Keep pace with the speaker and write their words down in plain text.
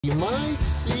You might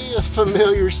see a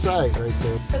familiar sight right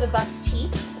there. For the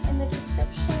Bustique in the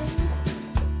description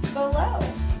below.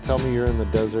 Tell me you're in the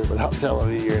desert without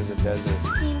telling me you're in the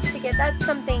desert. Seems to get, that's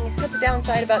a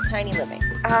downside about tiny living.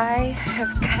 I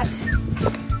have got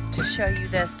to show you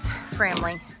this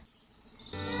family.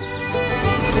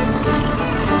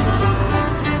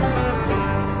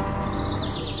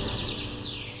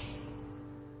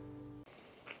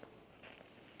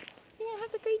 Yeah,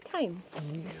 have a great time.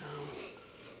 Yeah.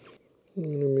 I'm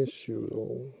gonna miss you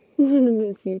though. I'm gonna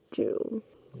miss you too.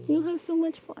 You'll have so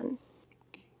much fun.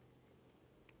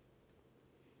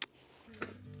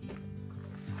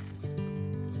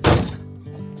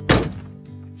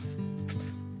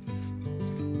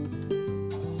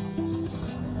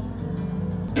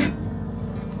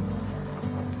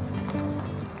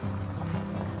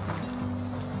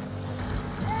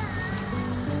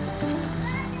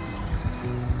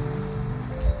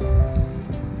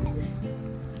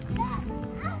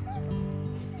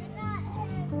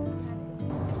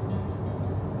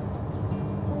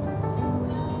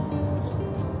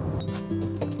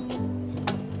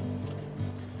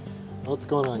 What's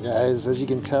going on, guys? As you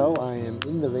can tell, I am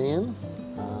in the van.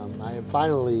 I am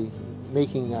finally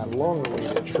making that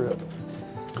long-awaited trip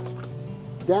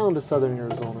down to southern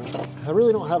Arizona. I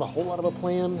really don't have a whole lot of a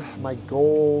plan. My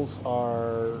goals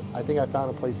are, I think I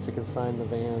found a place to consign the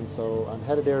van, so I'm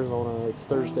headed to Arizona. It's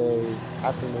Thursday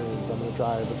afternoon, so I'm gonna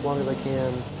drive as long as I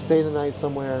can, stay the night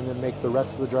somewhere, and then make the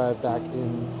rest of the drive back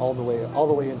in all the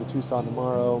way into Tucson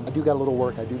tomorrow. I do got a little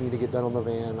work I do need to get done on the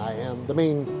van. The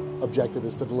main objective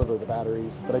is to deliver the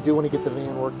batteries, but I do want to get the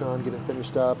van worked on, get it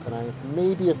finished up, and I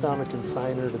maybe have found a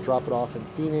consigner to drop it off in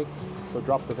Phoenix. So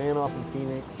drop the van off in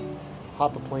Phoenix,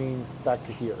 hop a plane back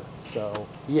to here. So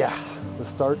yeah, the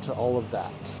start to all of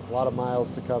that. A lot of miles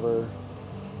to cover,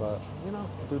 but you know,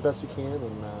 we'll do the best we can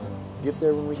and get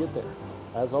there when we get there,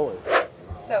 as always.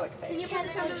 So excited.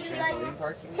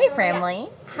 Hey family,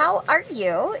 how are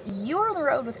you? You're on the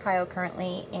road with Kyle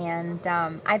currently, and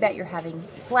I bet you're having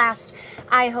a blast.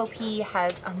 I hope he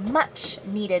has a much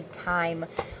needed time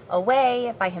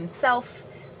away by himself.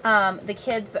 The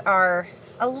kids are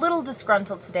a little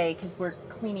disgruntled today because we're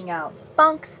cleaning out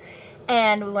bunks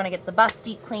and we want to get the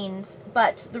Bustique cleaned,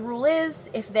 but the rule is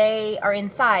if they are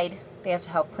inside, they have to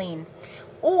help clean,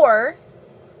 or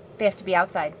they have to be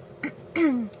outside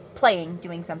playing,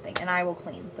 doing something, and I will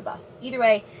clean the bus. Either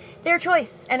way, their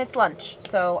choice, and it's lunch.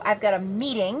 So I've got a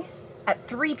meeting at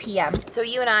 3 p.m. So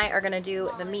you and I are gonna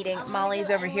do the meeting. Molly's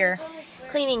over here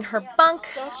cleaning her bunk.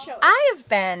 I have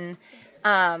been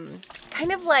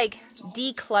kind of like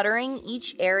decluttering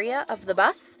each area of the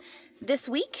bus this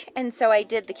week, and so I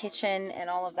did the kitchen and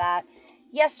all of that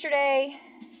yesterday.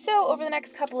 So over the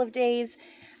next couple of days,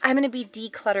 I'm gonna be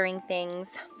decluttering things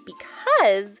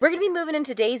because we're gonna be moving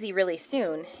into Daisy really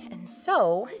soon. And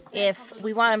so if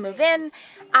we wanna move in,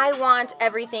 I want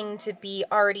everything to be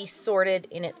already sorted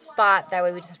in its spot. That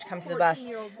way we just have to come through the bus,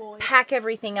 pack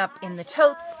everything up in the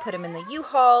totes, put them in the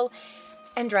U-Haul,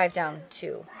 and drive down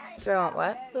to... Do I want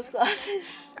what? Those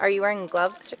glasses. Are you wearing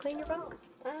gloves to clean your bunk?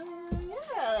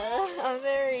 Yeah, I'm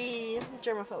very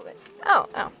germophobic. Oh,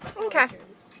 okay.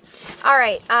 All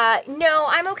right. No,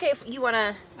 I'm okay if you want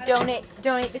to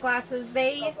donate the glasses.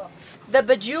 The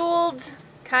bejeweled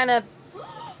kind of,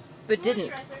 but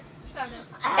didn't.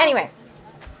 Anyway,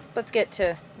 let's get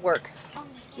to work.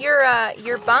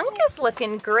 Your bunk is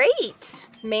looking great,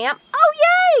 ma'am. Oh,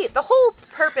 yay! The whole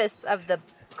purpose of the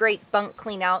great bunk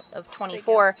clean out of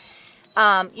 24, you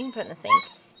can put it in the sink.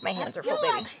 My hands are full,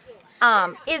 baby.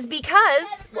 Is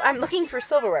because I'm looking for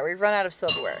silverware. We've run out of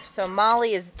silverware. So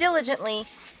Molly is diligently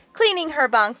cleaning her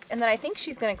bunk, and then I think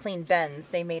she's going to clean Ben's.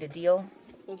 They made a deal.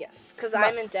 Yes, because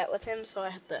I'm in debt with him, so I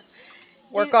have to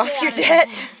work off your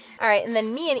debt. All right, and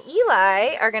then me and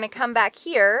Eli are going to come back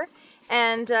here,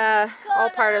 and all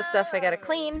part of stuff I got to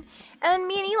clean. And then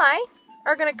me and Eli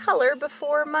are going to color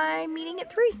before my meeting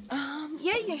at 3.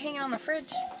 Yeah, you can hang it on the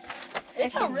fridge.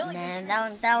 Oh, really? Man,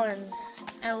 that one's...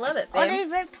 I love it, Oh, babe.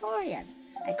 they're Victorian.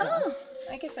 Oh,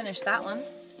 I could finish that one.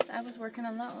 I was working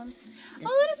on that one.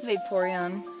 Oh, that is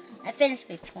Vaporeon. I finished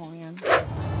Victorian.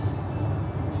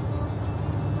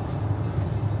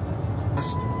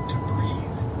 Just to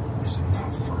breathe is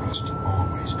enough for us to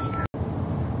always be happy.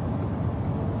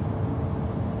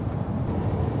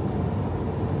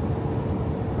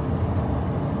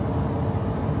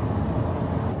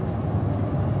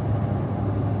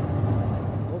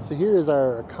 So here is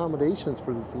our accommodations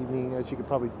for this evening. As you could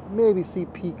probably maybe see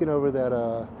peeking over that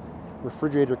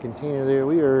refrigerator container there.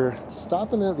 We are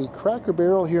stopping at the Cracker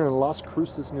Barrel here in Las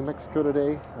Cruces, New Mexico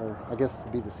today, or I guess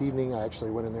it'd be this evening. I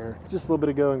actually went in there just a little bit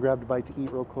ago and grabbed a bite to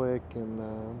eat real quick.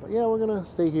 And but yeah, we're gonna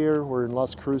stay here. We're in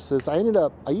Las Cruces. I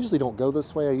usually don't go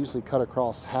this way. I usually cut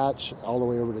across Hatch all the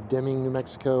way over to Deming, New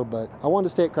Mexico, but I wanted to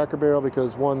stay at Cracker Barrel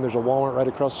because one, there's a Walmart right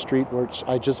across the street, which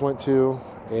I just went to,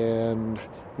 and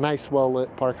nice,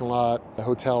 well-lit parking lot, a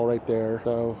hotel right there.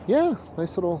 So yeah,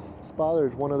 nice little spot.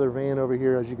 There's one other van over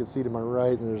here, as you can see to my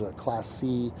right, and there's a Class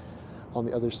C on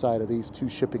the other side of these 2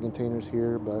 shipping containers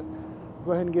here. But we'll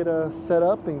go ahead and get set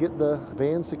up and get the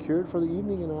van secured for the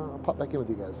evening, and I'll pop back in with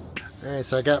you guys. All right,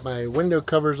 so I got my window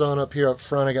covers on up here up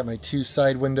front. I got my 2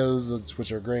 side windows,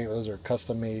 which are great. Those are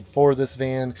custom made for this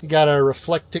van. You got a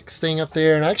Reflectix thing up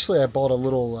there, and actually I bought a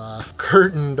little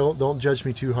curtain. Don't judge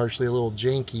me too harshly, a little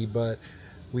janky, but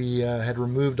we had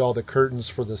removed all the curtains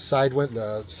for the side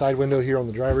window here on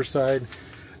the driver's side,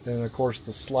 and of course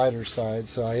the slider side.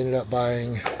 So I ended up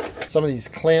buying some of these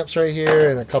clamps right here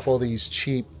and a couple of these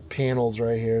cheap panels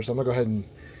right here. So I'm gonna go ahead and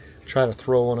try to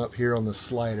throw one up here on the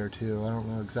slider too. I don't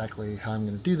know exactly how I'm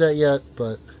gonna do that yet,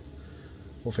 but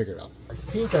we'll figure it out. I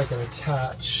think I can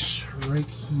attach right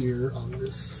here on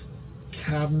this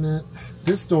cabinet.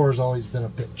 This door has always been a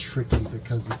bit tricky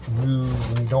because it moves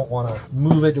and you don't want to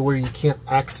move it to where you can't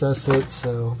access it.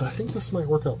 So, but I think this might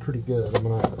work out pretty good. I'm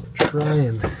gonna try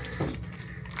and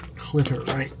clip it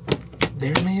right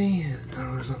there maybe.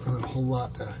 Oh, there's not really a whole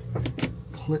lot to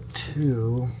clip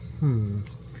to.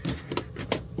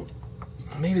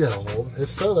 Maybe that'll hold.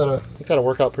 If so, I think that'll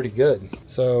work out pretty good.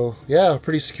 So yeah,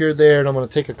 pretty secured there. And I'm gonna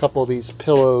take a couple of these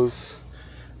pillows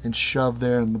and shove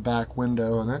there in the back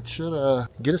window, and that should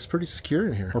get us pretty secure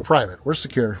in here. We're private. We're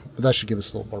secure, but that should give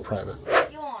us a little more private.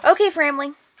 Okay,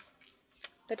 family.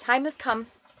 The time has come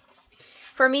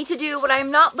for me to do what I'm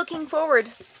not looking forward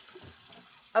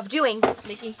of doing.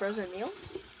 Making frozen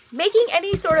meals? Making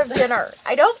any sort of dinner.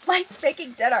 I don't like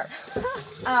making dinner.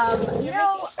 You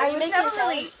know, I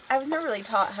was never really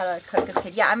taught how to cook as a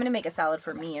kid. Yeah, I'm gonna make a salad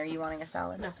for me. Are you wanting a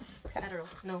salad? No. I don't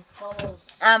know. No.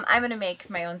 I'm gonna make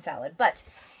my own salad. But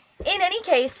in any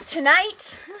case,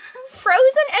 tonight,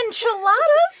 frozen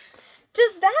enchiladas.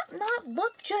 Does that not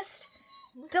look just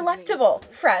delectable,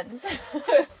 friends?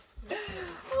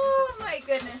 Oh my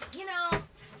goodness. You know,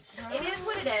 it is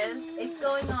what it is. It's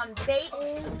going on bake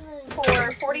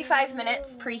for 45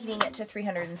 minutes, preheating it to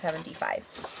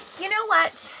 375. You know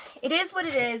what? It is what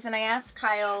it is, and I asked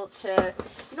Kyle to,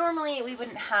 normally we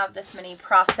wouldn't have this many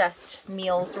processed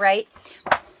meals, right?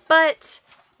 But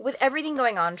with everything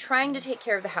going on, trying to take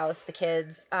care of the house, the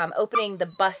kids, opening the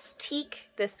Bustique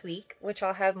this week, which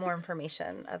I'll have more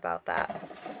information about that.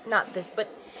 Not this, but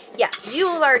yes, you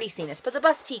have already seen it, but the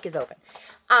Bustique is open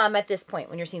at this point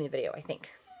when you're seeing the video, I think.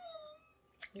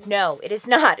 No, it is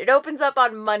not. It opens up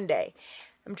on Monday.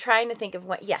 I'm trying to think of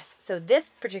what, yes, so this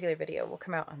particular video will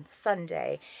come out on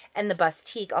Sunday, and the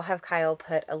Bustique, I'll have Kyle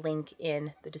put a link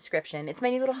in the description. It's my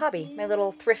new little hobby, my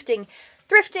little thrifting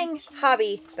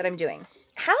hobby that I'm doing.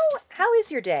 How is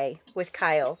your day with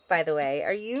Kyle, by the way?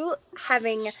 Are you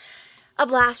having a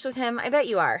blast with him? I bet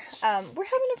you are. We're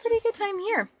having a pretty good time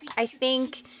here. I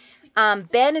think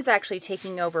Ben is actually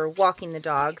taking over walking the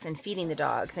dogs and feeding the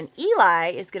dogs, and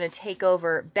Eli is going to take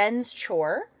over Ben's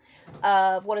chore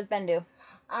of, what does Ben do?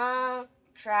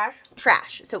 Trash.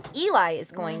 Trash. So Eli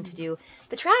is going to do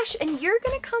the trash, and you're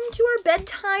going to come to our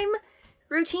bedtime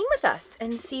routine with us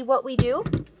and see what we do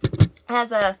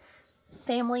as a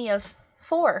family of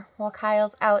 4 while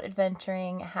Kyle's out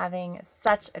adventuring, having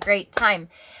such a great time.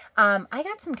 I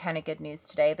got some kind of good news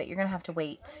today, but you're going to have to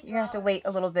wait. You're going to have to wait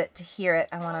a little bit to hear it.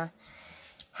 I want to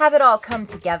have it all come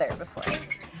together before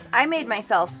I made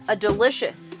myself a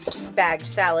delicious bagged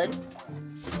salad.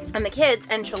 And the kids'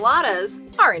 enchiladas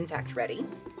are in fact ready.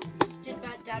 Did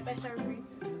Dad buy sour cream?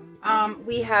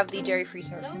 We have the dairy-free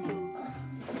sour cream.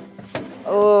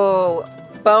 Oh,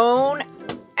 bone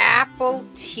apple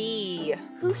tea.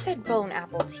 Who said bone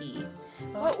apple tea?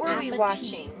 What were we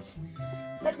watching?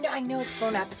 But no, I know it's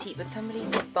Bon Appetit, but somebody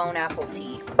said bone apple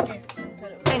tea.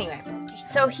 Anyway,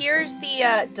 so here's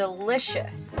the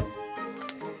delicious,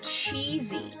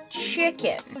 cheesy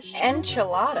chicken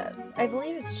enchiladas. I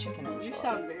believe it's chicken enchiladas. You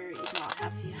sound very not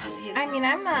happy. I mean,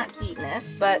 I'm not eating it,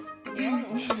 but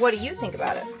what do you think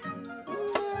about it?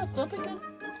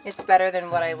 It's better than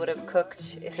what I would have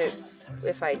cooked if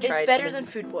I tried. It's better than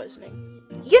food poisoning.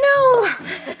 You know,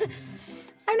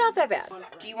 I'm not that bad.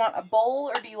 Do you want a bowl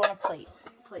or do you want a plate?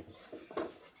 Plate.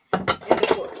 And a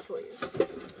fork, please.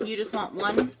 You just want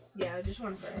one? Yeah, I just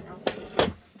want it right now.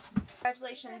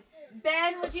 Congratulations.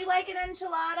 Ben, would you like an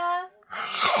enchilada?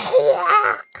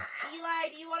 Eli,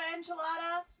 do you want an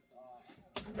enchilada?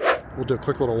 we'll do a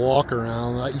quick little walk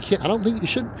around. I don't think you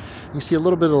should. You can see a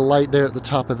little bit of the light there at the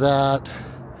top of that.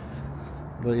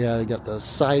 But yeah, you got the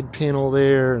side panel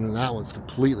there, and that one's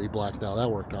completely blacked out. That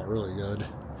worked out really good.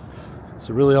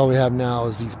 So really all we have now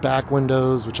is these back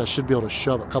windows, which I should be able to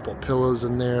shove a couple pillows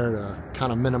in there to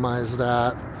kind of minimize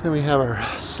that. Then we have our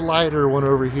slider one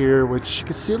over here, which you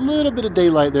can see a little bit of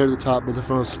daylight there at the top, but for the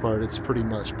most part, it's pretty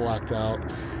much blacked out.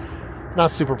 Not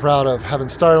super proud of having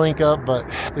Starlink up, but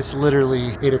it's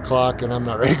literally 8 o'clock and I'm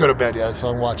not ready to go to bed yet, so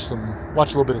I'll watch a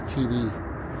little bit of TV.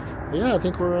 But yeah, I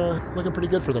think we're looking pretty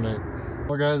good for the night.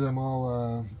 Well guys, I'm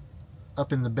all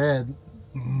up in the bed.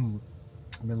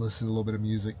 I've been listening to a little bit of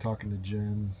music, talking to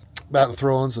Jen. About to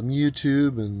throw on some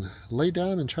YouTube and lay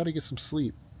down and try to get some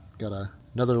sleep. Got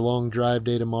another long drive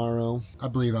day tomorrow. I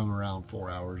believe I'm around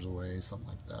 4 hours away, something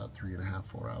like that. 3.5,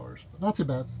 4 hours. But not too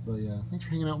bad. But yeah, thanks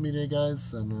for hanging out with me today,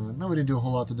 guys. And no, we didn't do a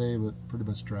whole lot today, but pretty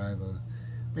much drive.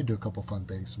 May do a couple fun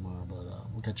things tomorrow, but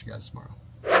we'll catch you guys tomorrow.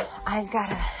 I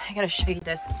gotta show you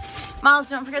this. Miles,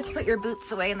 don't forget to put your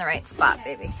boots away in the right spot,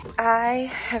 baby.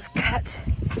 I have got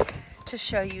to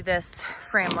show you this,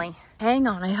 family. Hang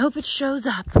on, I hope it shows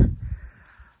up.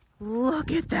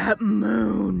 Look at that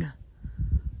moon.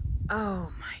 Oh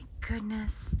my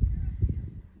goodness.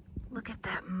 Look at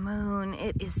that moon.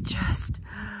 It is just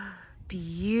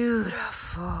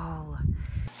beautiful.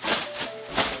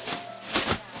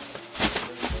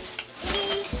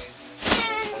 Knees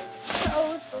and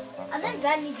toes. And then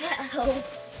bend needs help.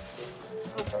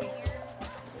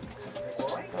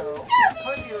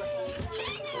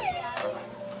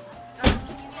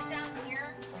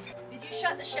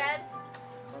 Shut the shed.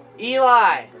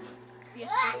 Eli! He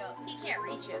can't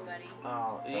reach it, buddy.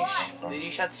 Oh, did you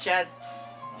shut the shed?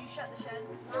 Did you shut the shed?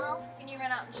 No. Can you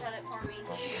run out and shut it for me?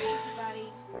 Thank you,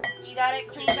 buddy. You got it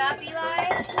cleaned up,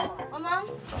 Eli? Mom?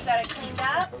 You got it cleaned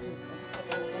up?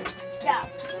 Yeah.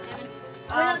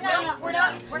 No, we're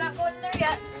not going in there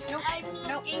yet. Nope. I'm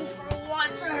looking for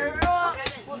water.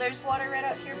 Okay. Well, there's water right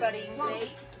out here, buddy.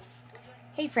 Wait.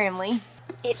 Hey, family.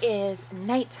 It is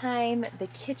nighttime. The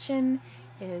kitchen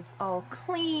is all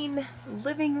clean.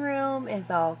 Living room is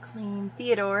all clean.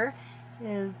 Theodore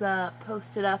is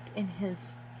posted up in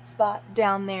his spot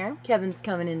down there. Kevin's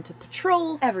coming into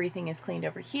patrol. Everything is cleaned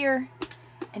over here.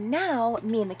 And now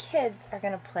me and the kids are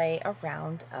gonna play a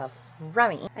round of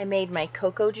rummy. I made my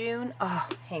Cocoa June. Oh,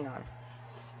 hang on.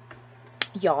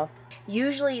 Y'all,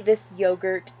 usually this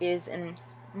yogurt is in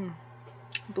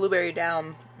blueberry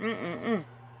down.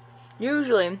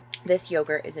 Usually this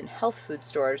yogurt is in health food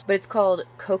stores, but it's called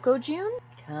Cocoa June.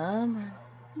 Come on.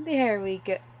 There we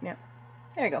go. No,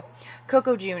 there we go.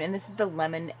 Cocoa June, and this is the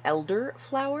lemon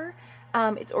elderflower.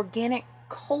 It's organic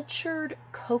cultured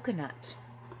coconut.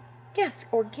 Yes,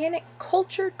 organic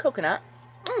cultured coconut.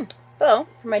 Hello,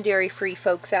 for my dairy-free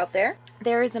folks out there.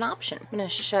 There is an option. I'm gonna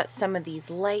shut some of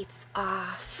these lights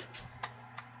off.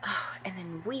 Oh, and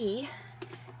then we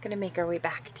gonna make our way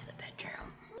back to the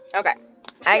bedroom. Okay.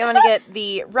 I'm gonna get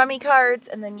the rummy cards,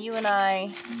 and then you and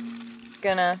I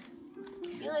gonna...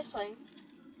 Eli's playing.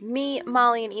 Me,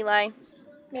 Molly, and Eli,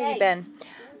 maybe Ben,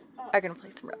 are gonna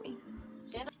play some rummy.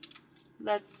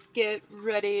 Let's get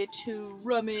ready to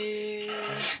rummy. I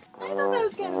thought that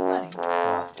was kind of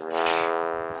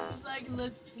funny. It's like,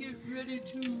 let's get ready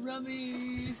to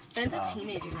rummy. Ben's a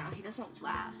teenager now. He doesn't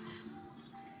laugh.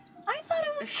 I thought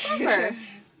it was clever.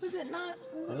 Was it not?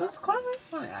 It was clever.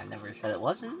 I never said it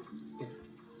wasn't.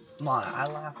 Come on, I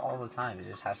laugh all the time. It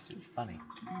just has to be funny.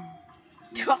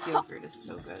 This yogurt is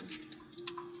so good.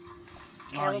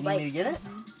 Oh, you need me to get it?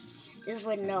 Just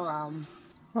with no,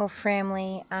 Well,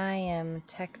 family, I am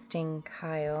texting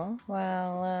Kyle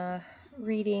while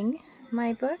reading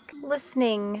my book,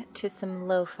 listening to some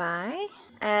lo-fi,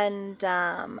 and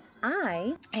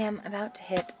I am about to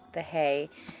hit the hay.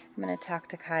 I'm going to talk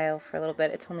to Kyle for a little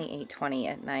bit. It's only 8:20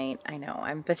 at night. I know,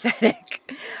 I'm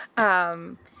pathetic.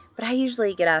 But I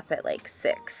usually get up at like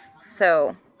 6,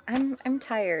 so I'm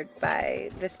tired by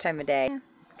this time of day.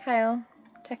 Kyle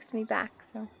texted me back,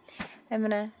 so I'm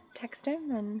gonna text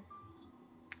him and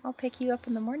I'll pick you up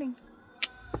in the morning.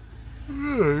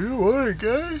 Good morning,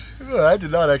 guys. I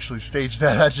did not actually stage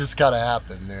that. That just kind of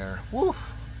happened there. Woo.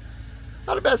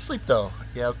 Not a bad sleep though.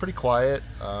 Yeah, pretty quiet.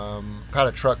 Had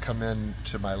a truck come in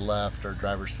to my left or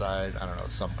driver's side, I don't know,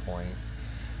 at some point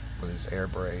with his air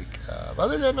brake.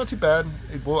 Other than that, not too bad.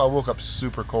 I woke up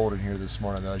super cold in here this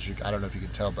morning though. I don't know if you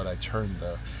can tell, but I turned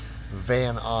the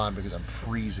van on because I'm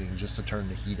freezing just to turn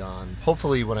the heat on.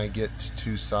 Hopefully when I get to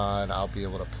Tucson, I'll be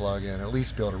able to plug in, at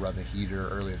least be able to run the heater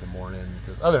early in the morning,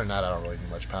 because other than that, I don't really need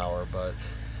much power. But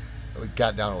It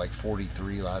got down to like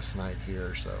 43 last night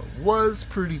here, so was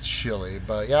pretty chilly.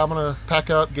 But yeah, I'm gonna pack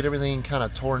up, get everything kind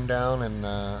of torn down, and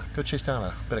go chase down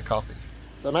a bit of coffee.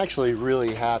 So I'm actually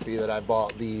really happy that I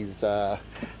bought these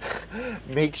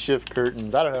makeshift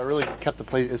curtains. I don't know, it really kept the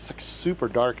place, it's like super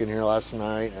dark in here last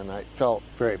night, and I felt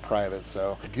very private,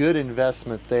 so good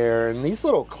investment there. And these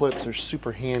little clips are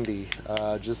super handy.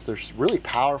 Just they're really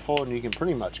powerful, and you can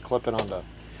pretty much clip it onto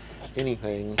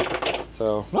anything.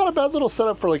 So not a bad little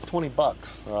setup for like 20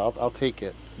 bucks. I'll take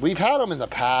it. We've had them in the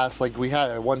past. Like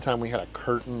at one time we had a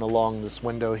curtain along this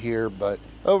window here, but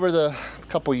over the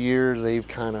couple years they've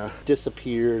kind of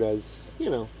disappeared, as you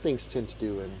know, things tend to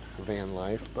do in van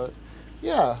life. But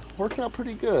yeah, working out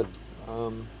pretty good.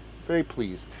 Very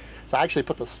pleased. So I actually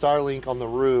put the Starlink on the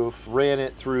roof, ran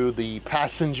it through the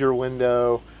passenger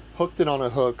window, hooked it on a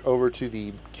hook over to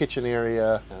the kitchen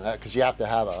area, because you have to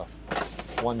have a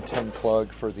 110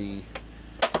 plug for the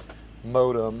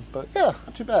modem. But yeah,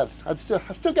 not too bad. I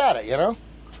still got it, you know.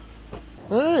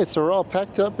 All right, so we're all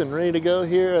packed up and ready to go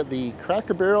here at the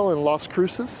Cracker Barrel in Las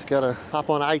Cruces. Gotta hop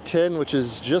on I-10, which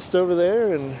is just over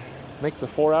there, and make the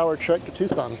 4-hour trek to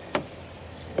Tucson.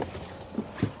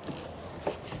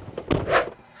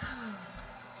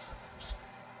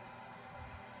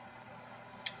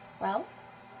 Well,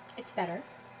 it's better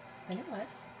than it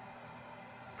was.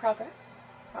 Progress,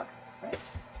 right?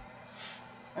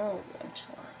 Oh,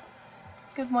 enchiladas.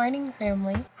 Good morning,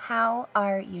 family. How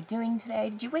are you doing today?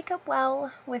 Did you wake up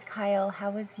well with Kyle?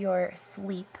 How was your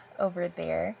sleep over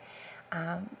there?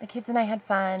 The kids and I had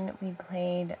fun. We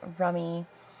played rummy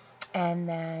and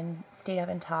then stayed up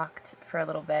and talked for a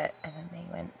little bit, and then they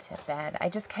went to bed. I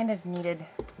just kind of needed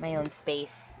my own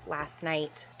space last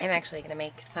night. I'm actually gonna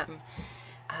make some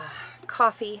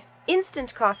coffee,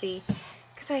 instant coffee,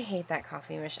 because I hate that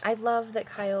coffee machine. I love that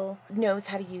Kyle knows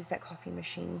how to use that coffee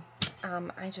machine.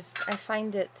 I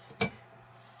find it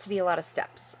to be a lot of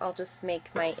steps. I'll just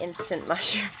make my instant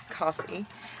mushroom coffee.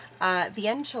 The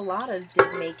enchiladas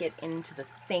did make it into the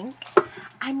sink.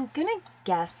 I'm gonna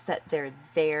guess that they're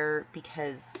there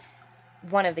because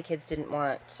one of the kids didn't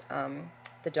want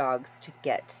the dogs to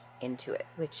get into it,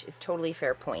 which is totally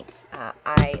fair point.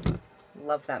 I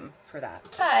love them for that.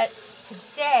 But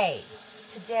today,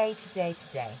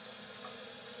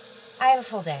 I have a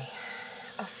full day.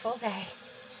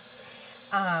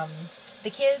 The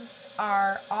kids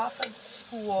are off of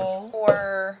school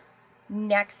for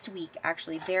next week,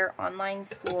 actually. Their online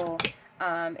school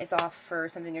is off for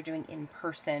something they're doing in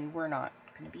person. We're not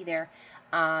going to be there.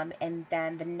 And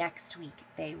then the next week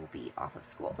they will be off of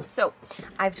school. So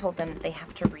I've told them they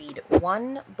have to read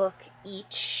one book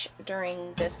each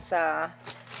during this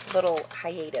little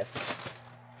hiatus.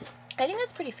 I think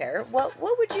that's pretty fair. What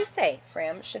would you say,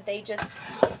 Fram? Should they just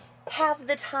have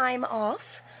the time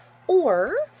off,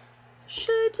 or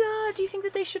do you think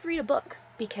that they should read a book?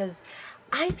 Because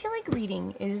I feel like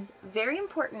reading is very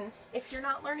important if you're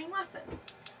not learning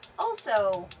lessons.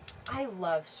 Also, I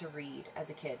loved to read as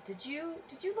a kid. Did you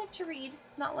love to read?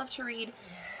 Not love to read?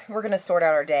 We're gonna sort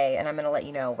out our day, and I'm gonna let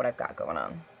you know what I've got going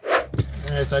on.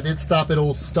 Alright, so I did stop at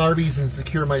old Starbucks and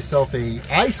secure myself a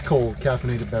ice cold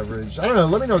caffeinated beverage. I don't know,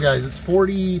 let me know, guys. It's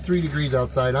 43 degrees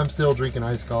outside. I'm still drinking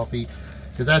iced coffee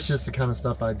because that's just the kind of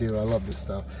stuff I do. I love this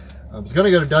stuff. I was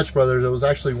gonna go to Dutch Brothers. There was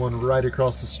actually one right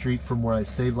across the street from where I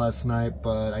stayed last night,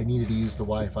 but I needed to use the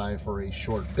Wi-Fi for a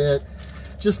short bit.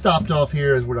 Just stopped off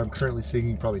here is what I'm currently seeing.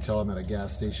 You can probably tell I'm at a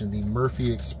gas station, the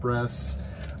Murphy Express.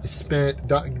 I spent,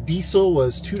 diesel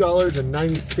was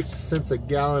 $2.96 a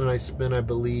gallon, and I spent, I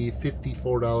believe,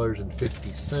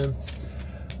 $54.50.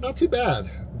 Not too bad.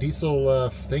 Diesel,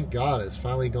 thank God, has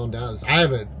finally gone down. I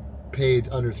haven't paid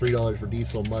under $3 for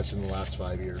diesel much in the last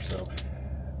 5 years, so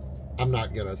I'm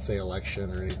not gonna say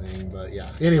election or anything, but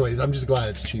yeah. Anyways, I'm just glad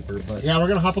it's cheaper. But yeah, we're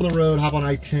gonna hop on the road, hop on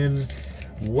I-10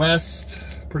 West.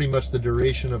 Pretty much the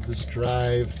duration of this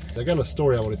drive. I got a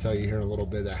story I want to tell you here in a little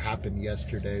bit that happened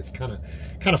yesterday. It's kind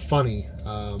of funny.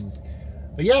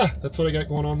 But yeah, that's what I got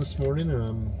going on this morning.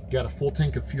 Got a full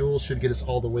tank of fuel, should get us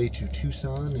all the way to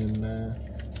Tucson, and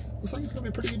looks like it's gonna be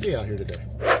a pretty good day out here today.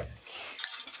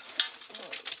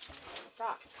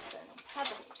 Rocks and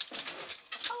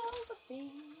pebbles, all the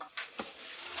things.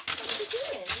 What are you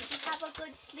doing? Did you have a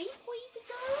good sleep, Weezy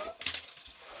girl?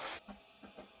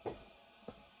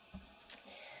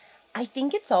 I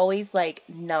think it's always like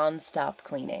non-stop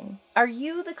cleaning. Are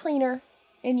you the cleaner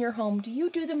in your home? Do you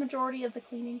do the majority of the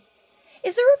cleaning?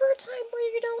 Is there ever a time where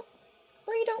you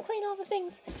don't clean all the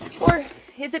things? Or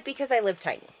is it because I live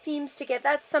tiny? Seems to get,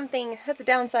 that's a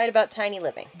downside about tiny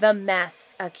living. The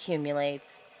mess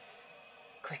accumulates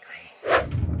quickly.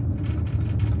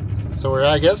 So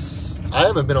I guess I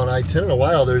haven't been on I-10 in a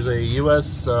while. There's a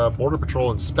U.S. Border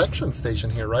Patrol inspection station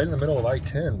here right in the middle of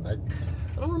I-10.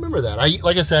 I don't remember that.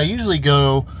 Like I said, I usually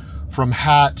go from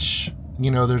Hatch. You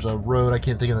know, there's a road, I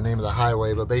can't think of the name of the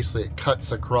highway, but basically it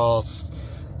cuts across,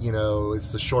 you know,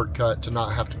 it's the shortcut to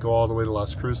not have to go all the way to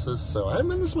Las Cruces. So I haven't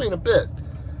been this way in a bit,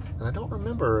 and I don't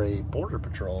remember a Border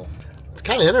Patrol. It's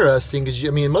kind of interesting because, I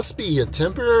mean, it must be a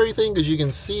temporary thing because you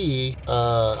can see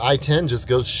I-10 just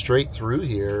goes straight through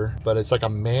here, but it's like a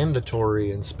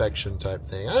mandatory inspection type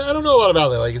thing. I don't know a lot about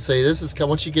that. Like I say, this is,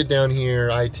 once you get down here,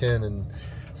 I-10 and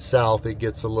south, it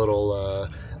gets a little,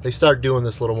 they start doing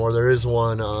this a little more. There is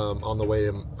one on the way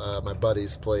to my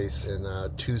buddy's place in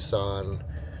Tucson,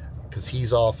 because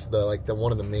he's off the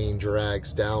one of the main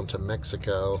drags down to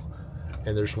Mexico.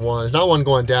 And there's one, not one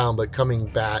going down, but coming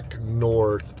back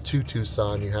north to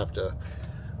Tucson, you have to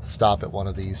stop at one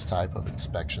of these type of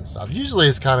inspection stops. Usually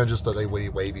it's kind of just that they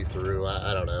wave you through.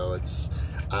 I don't know.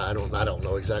 I don't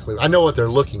know exactly. I know what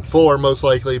they're looking for most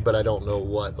likely, but I don't know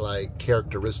what like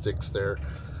characteristics they're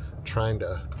trying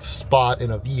to spot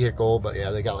in a vehicle. But yeah,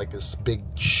 they got like this big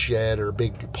shed or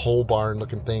big pole barn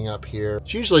looking thing up here.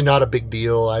 It's usually not a big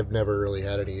deal. I've never really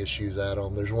had any issues at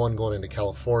them. There's one going into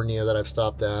California that I've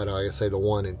stopped at. Like I say, the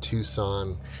one in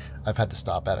Tucson I've had to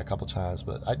stop at a couple times,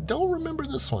 but I don't remember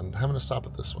this one, having to stop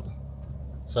at this one.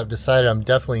 So I've decided I'm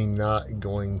definitely not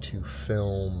going to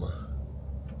film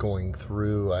going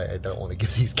through. I don't want to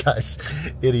give these guys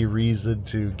any reason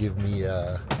to give me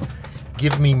a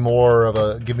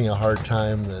hard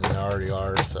time than they already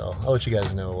are. So I'll let you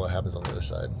guys know what happens on the other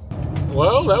side.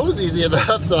 Well, that was easy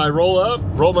enough. So I roll up,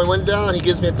 roll my window down, he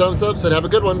gives me a thumbs up, said have a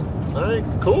good one. All right,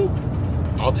 cool,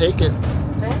 I'll take it.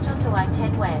 Merge onto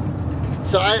I-10 West.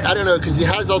 So I don't know, because he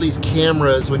has all these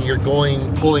cameras when you're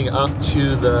pulling up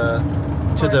to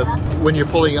when you're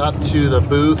pulling up to the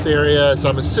booth area. So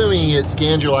I'm assuming it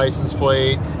scans your license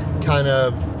plate, kind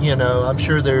of, you know, I'm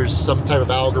sure there's some type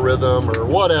of algorithm or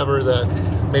whatever that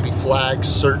maybe flags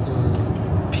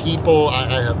certain people.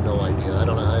 I have no idea. I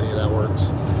don't know how any of that works.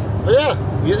 But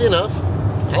yeah, easy enough.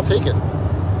 I'll take it.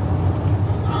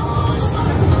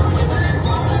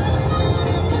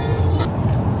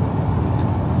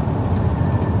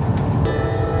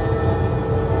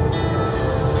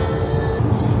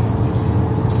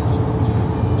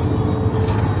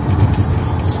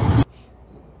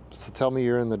 Tell me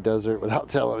you're in the desert without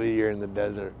telling me you're in the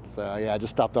desert. So yeah, I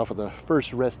just stopped off at the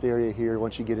first rest area here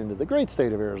once you get into the great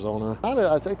state of Arizona. I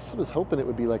was hoping it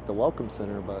would be like the Welcome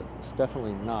Center, but it's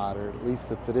definitely not, or at least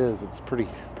if it is, it's pretty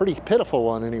pitiful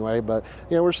one anyway. But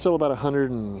yeah, we're still about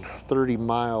 130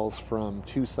 miles from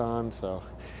Tucson, so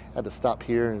I had to stop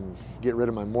here and get rid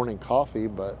of my morning coffee.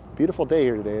 But beautiful day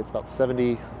here today. It's about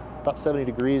 70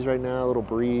 degrees right now, a little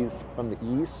breeze from the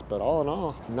east, but all in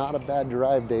all, not a bad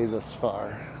drive day thus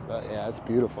far. But yeah, it's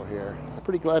beautiful here. I'm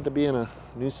pretty glad to be in a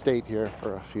new state here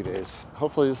for a few days.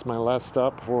 Hopefully this is my last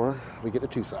stop before we get to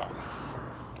Tucson.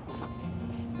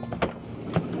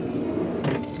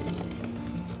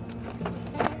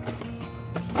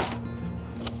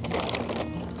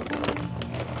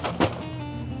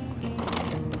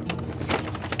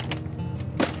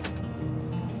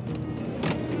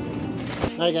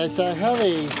 Alright guys, so I have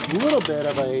a little bit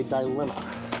of a dilemma.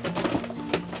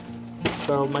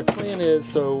 So my plan is,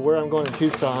 so where I'm going in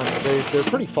Tucson, they're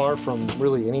pretty far from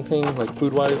really anything, like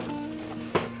food-wise.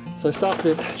 So I stopped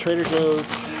at Trader Joe's,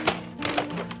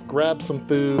 grabbed some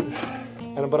food,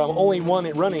 but I'm only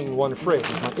running one fridge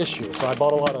is my issue. So I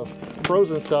bought a lot of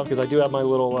frozen stuff because I do have my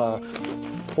little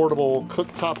portable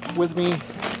cooktop with me.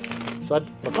 So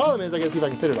the problem is I gotta see if I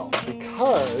can fit it all,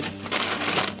 because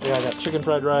yeah, I got chicken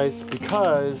fried rice,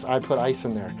 because I put ice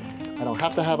in there. I don't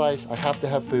have to have ice, I have to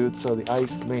have food, so the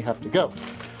ice may have to go.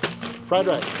 Fried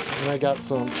rice, and I got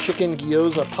some chicken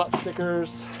gyoza pot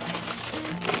stickers,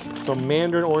 some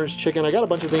mandarin orange chicken. I got a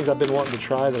bunch of things I've been wanting to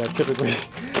try that I typically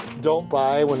don't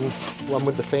buy when I'm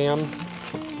with the fam.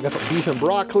 I got some beef and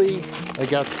broccoli. I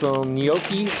got some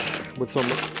gnocchi with some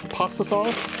pasta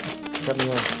sauce. Got me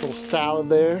a little salad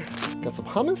there. Got some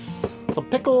hummus, some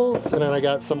pickles, and then I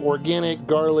got some organic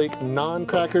garlic naan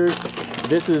crackers.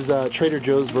 This is Trader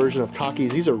Joe's version of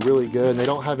Takis. These are really good, and they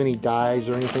don't have any dyes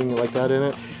or anything like that in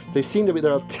it. They seem to be,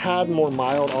 they're a tad more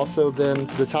mild also than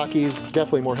the Takis.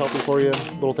 Definitely more healthy for you.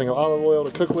 Little thing of olive oil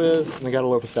to cook with, and I got a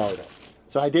loaf of sourdough.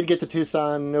 So I did get to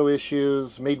Tucson, no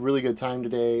issues. Made really good time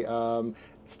today.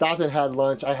 Stopped and had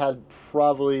lunch. I had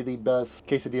probably the best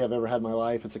quesadilla I've ever had in my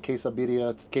life. It's a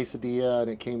quesadilla, and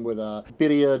it came with a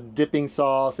birria dipping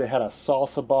sauce. It had a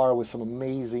salsa bar with some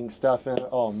amazing stuff in it.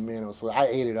 Oh man, I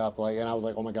ate it up and I was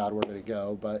like, oh my god, where did it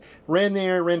go? But ran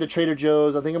to Trader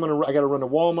Joe's. I think I got to run to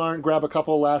Walmart and grab a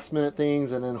couple last minute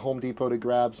things, and then Home Depot to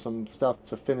grab some stuff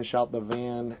to finish out the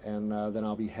van, and then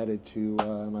I'll be headed to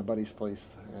my buddy's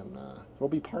place, and it'll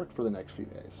be parked for the next few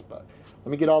days. But let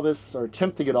me get all this, or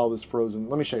attempt to get all this frozen.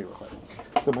 Let me show you real quick.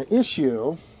 So my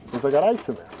issue is I got ice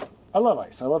in there. I love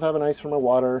ice. I love having ice for my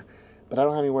water, but I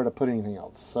don't have anywhere to put anything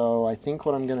else. So I think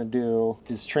what I'm gonna do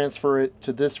is transfer it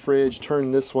to this fridge,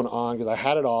 turn this one on, because I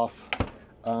had it off,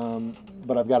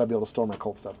 but I've got to be able to store my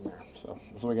cold stuff in there. So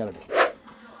that's what I gotta do.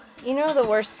 You know the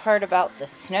worst part about the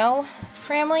snow,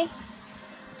 family?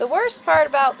 The worst part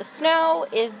about the snow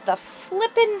is the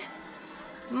flippin'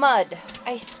 mud.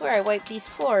 I swear I wipe these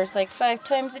floors like 5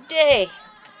 times a day.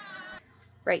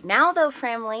 Right now though,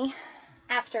 family,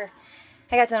 after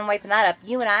I got done wiping that up,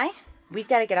 you and we've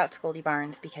got to get out to Goldie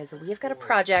Barnes because we've got a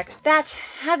project that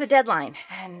has a deadline,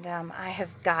 and I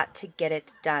have got to get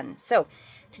it done. So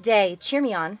today, cheer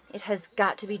me on. It has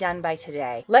got to be done by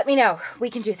today. Let me know. We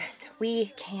can do this.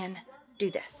 We can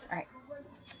do this. All right.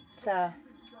 So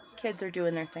kids are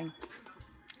doing their thing.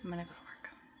 I'm gonna go to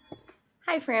work.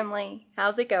 Hi, family.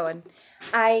 How's it going?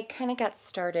 I kind of got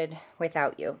started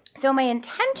without you. So my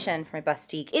intention for my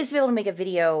Bustique is to be able to make a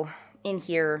video in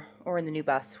here or in the new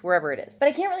bus, wherever it is. But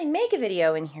I can't really make a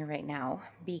video in here right now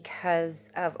because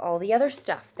of all the other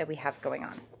stuff that we have going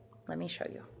on. Let me show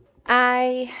you.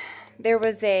 There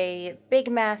was a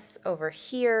big mess over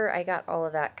here. I got all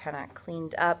of that kind of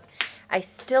cleaned up. I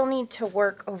still need to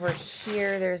work over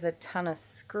here. There's a ton of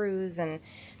screws and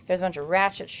there's a bunch of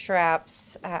ratchet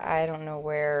straps. I don't know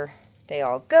where they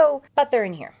all go, but they're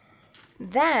in here.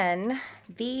 Then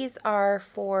these are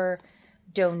for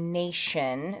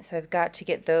donation. So I've got to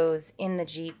get those in the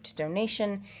Jeep to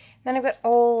donation. Then I've got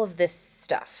all of this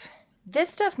stuff. This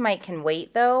stuff can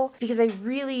wait though, because I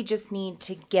really just need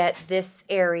to get this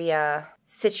area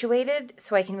situated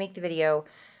so I can make the video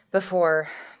before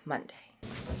Monday.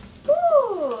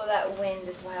 Ooh, that wind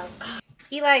is wild.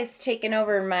 Eli's taken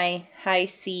over my high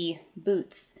C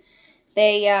boots.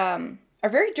 They are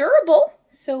very durable,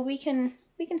 so we can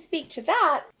speak to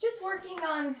that. Just working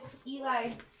on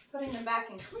Eli putting them back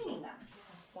and cleaning them.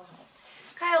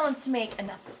 Kyle wants to make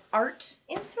an art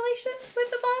installation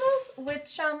with the bottles,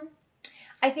 which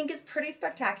I think is pretty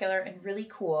spectacular and really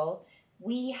cool.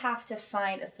 We have to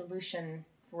find a solution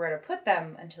for where to put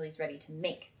them until he's ready to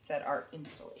make said art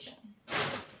installation.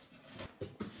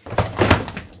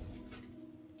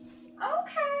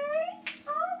 Okay.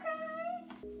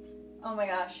 Oh my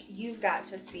gosh, you've got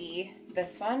to see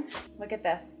this one. Look at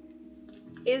this.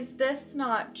 Is this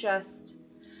not just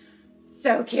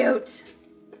so cute?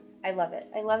 I love it.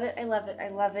 I love it. I love it. I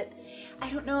love it. I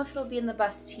don't know if it'll be in the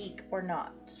Bustique or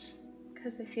not,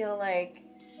 because I feel like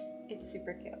it's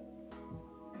super cute.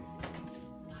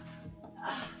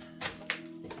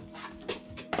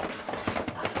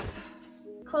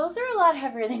 Clothes are a lot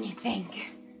heavier than you think.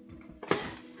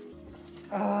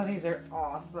 Oh, these are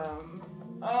awesome.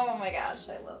 Oh my gosh,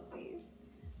 I love these.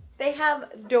 They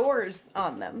have doors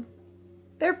on them.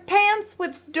 They're pants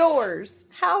with doors.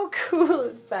 How cool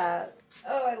is that?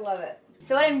 Oh, I love it.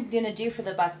 So what I'm gonna do for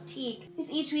the Bustique is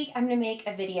each week I'm gonna make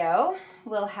a video.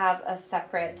 We'll have a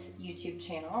separate YouTube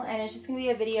channel, and it's just gonna be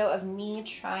a video of me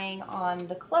trying on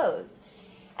the clothes.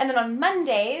 And then on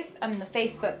Mondays, on the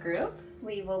Facebook group,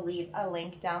 we will leave a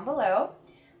link down below.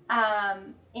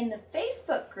 In the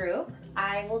Facebook group,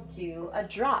 I will do a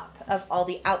drop of all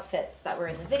the outfits that were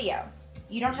in the video.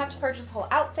 You don't have to purchase a whole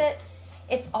outfit.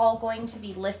 It's all going to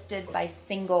be listed by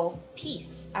single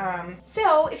piece.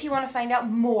 So if you want to find out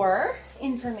more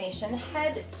information,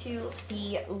 head to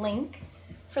the link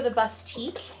for the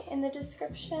Bustique in the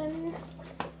description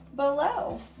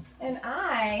below. And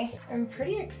I am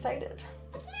pretty excited.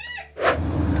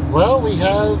 Well, we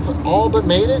have all but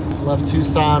made it. Left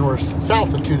Tucson. We're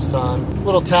south of Tucson. A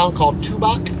little town called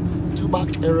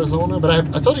Tubac, Arizona. But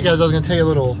I told you guys I was going to tell you a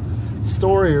little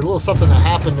story or a little something that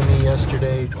happened to me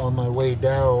yesterday on my way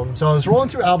down. So I was rolling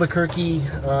through Albuquerque.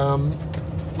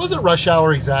 Wasn't rush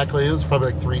hour exactly. It was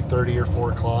probably like 3:30 or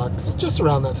 4 o'clock. So just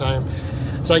around that time.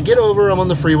 So I get over. I'm on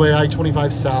the freeway,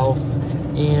 I-25 South.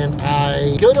 And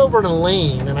I get over in a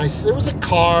lane, and there was a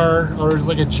car, or it was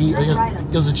like a Jeep.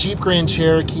 It was a Jeep Grand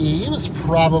Cherokee. He was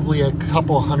probably a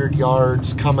couple hundred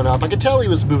yards coming up. I could tell he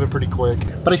was moving pretty quick,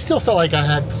 but I still felt like I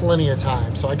had plenty of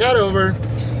time. So I got over,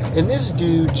 and this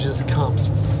dude just comes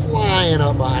flying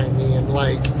up behind me, and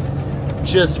like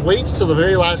just waits till the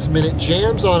very last minute,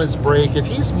 jams on his brake. If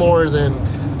he's more than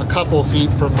a couple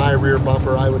feet from my rear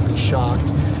bumper, I would be shocked.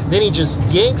 Then he just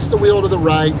yanks the wheel to the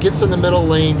right, gets in the middle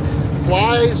lane,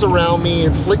 flies around me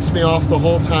and flicks me off the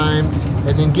whole time,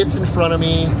 and then gets in front of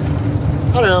me,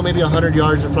 I don't know, maybe 100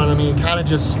 yards in front of me, and kind of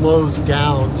just slows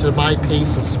down to my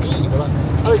pace of speed.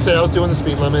 Like I said, I was doing the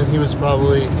speed limit. He was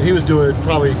doing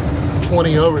probably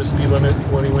 20 over the speed limit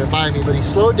when he went by me, but he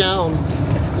slowed down.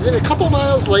 And then a couple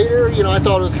miles later, you know, I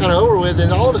thought it was kind of over with,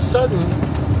 and all of a sudden,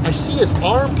 I see his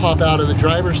arm pop out of the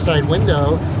driver's side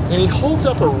window, and he holds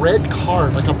up a red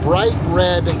card, like a bright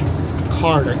red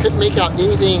card. I couldn't make out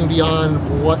anything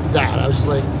beyond what that. I was just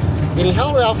like, and he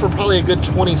held it out for probably a good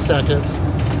 20 seconds.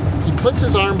 He puts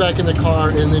his arm back in the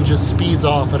car and then just speeds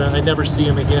off, and I never see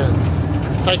him again.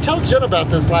 So I tell Jen about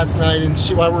this last night, and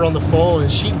while we're on the phone,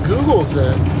 and she Googles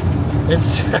it. And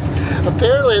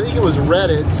apparently, I think it was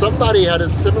Reddit, somebody had a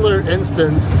similar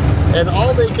instance, and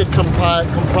all they could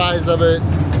comprise of it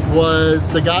was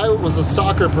the guy was a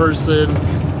soccer person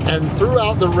and threw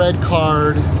out the red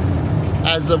card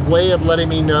as a way of letting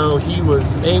me know he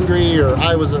was angry or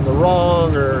I was in the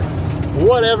wrong or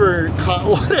whatever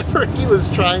he was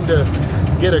trying to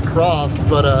get across.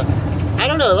 But I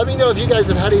don't know, let me know if you guys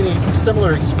have had any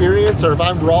similar experience or if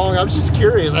I'm wrong. I was just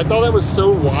curious. I thought that was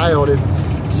so wild and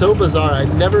so bizarre.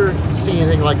 I'd never seen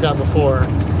anything like that before,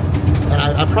 and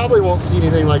I probably won't see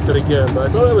anything like that again, but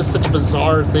I thought that was such a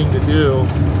bizarre thing to do.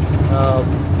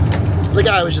 The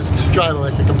guy was just driving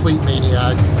like a complete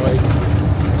maniac, like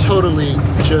totally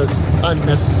just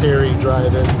unnecessary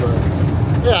driving. But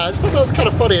yeah, I just thought that was kind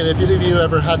of funny, and if any of you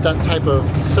ever had that type of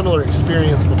similar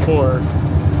experience before,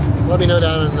 let me know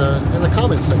down in the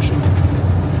comment section.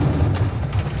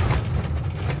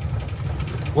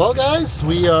 Well guys,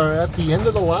 we are at the end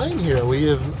of the line here. We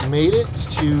have made it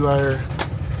to our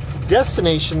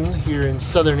destination here in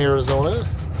southern Arizona.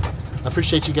 I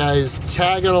appreciate you guys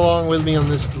tagging along with me on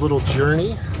this little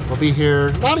journey. I'll be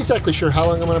here, not exactly sure how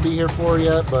long I'm going to be here for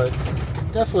yet, but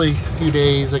definitely a few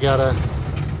days. I gotta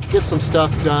get some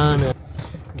stuff done and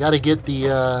gotta get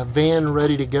the van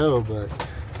ready to go. But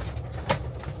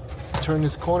turn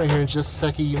this corner here in just a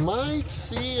second, you might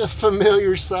see a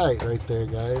familiar sight right there,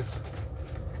 guys.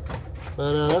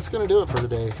 But that's gonna do it for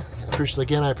today. I appreciate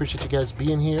you guys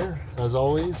being here as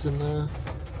always, and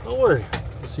don't worry,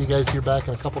 we'll see you guys here back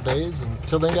in a couple days. And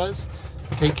until then, guys,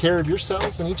 take care of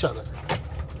yourselves and each other,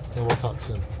 and we'll talk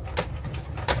soon.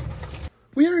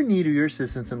 We are in need of your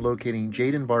assistance in locating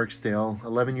Jaden Barksdale,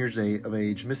 11 years of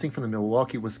age, missing from the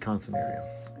Milwaukee, Wisconsin area.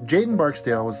 Jaden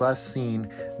Barksdale was last seen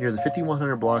near the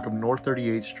 5100 block of North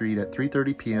 38th Street at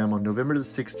 3:30 p.m. on November the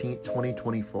 16th,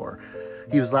 2024.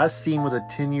 He was last seen with a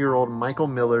 10-year-old Michael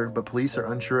Miller, but police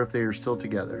are unsure if they are still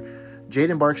together.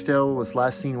 Jaden Barksdale was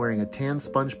last seen wearing a tan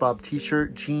SpongeBob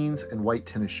t-shirt, jeans, and white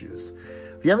tennis shoes.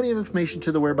 If you have any information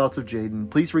to the whereabouts of Jaden,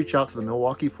 please reach out to the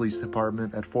Milwaukee Police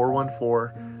Department at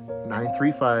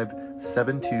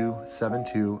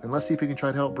 414-935-7272, and let's see if we can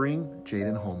try to help bring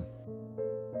Jaden home.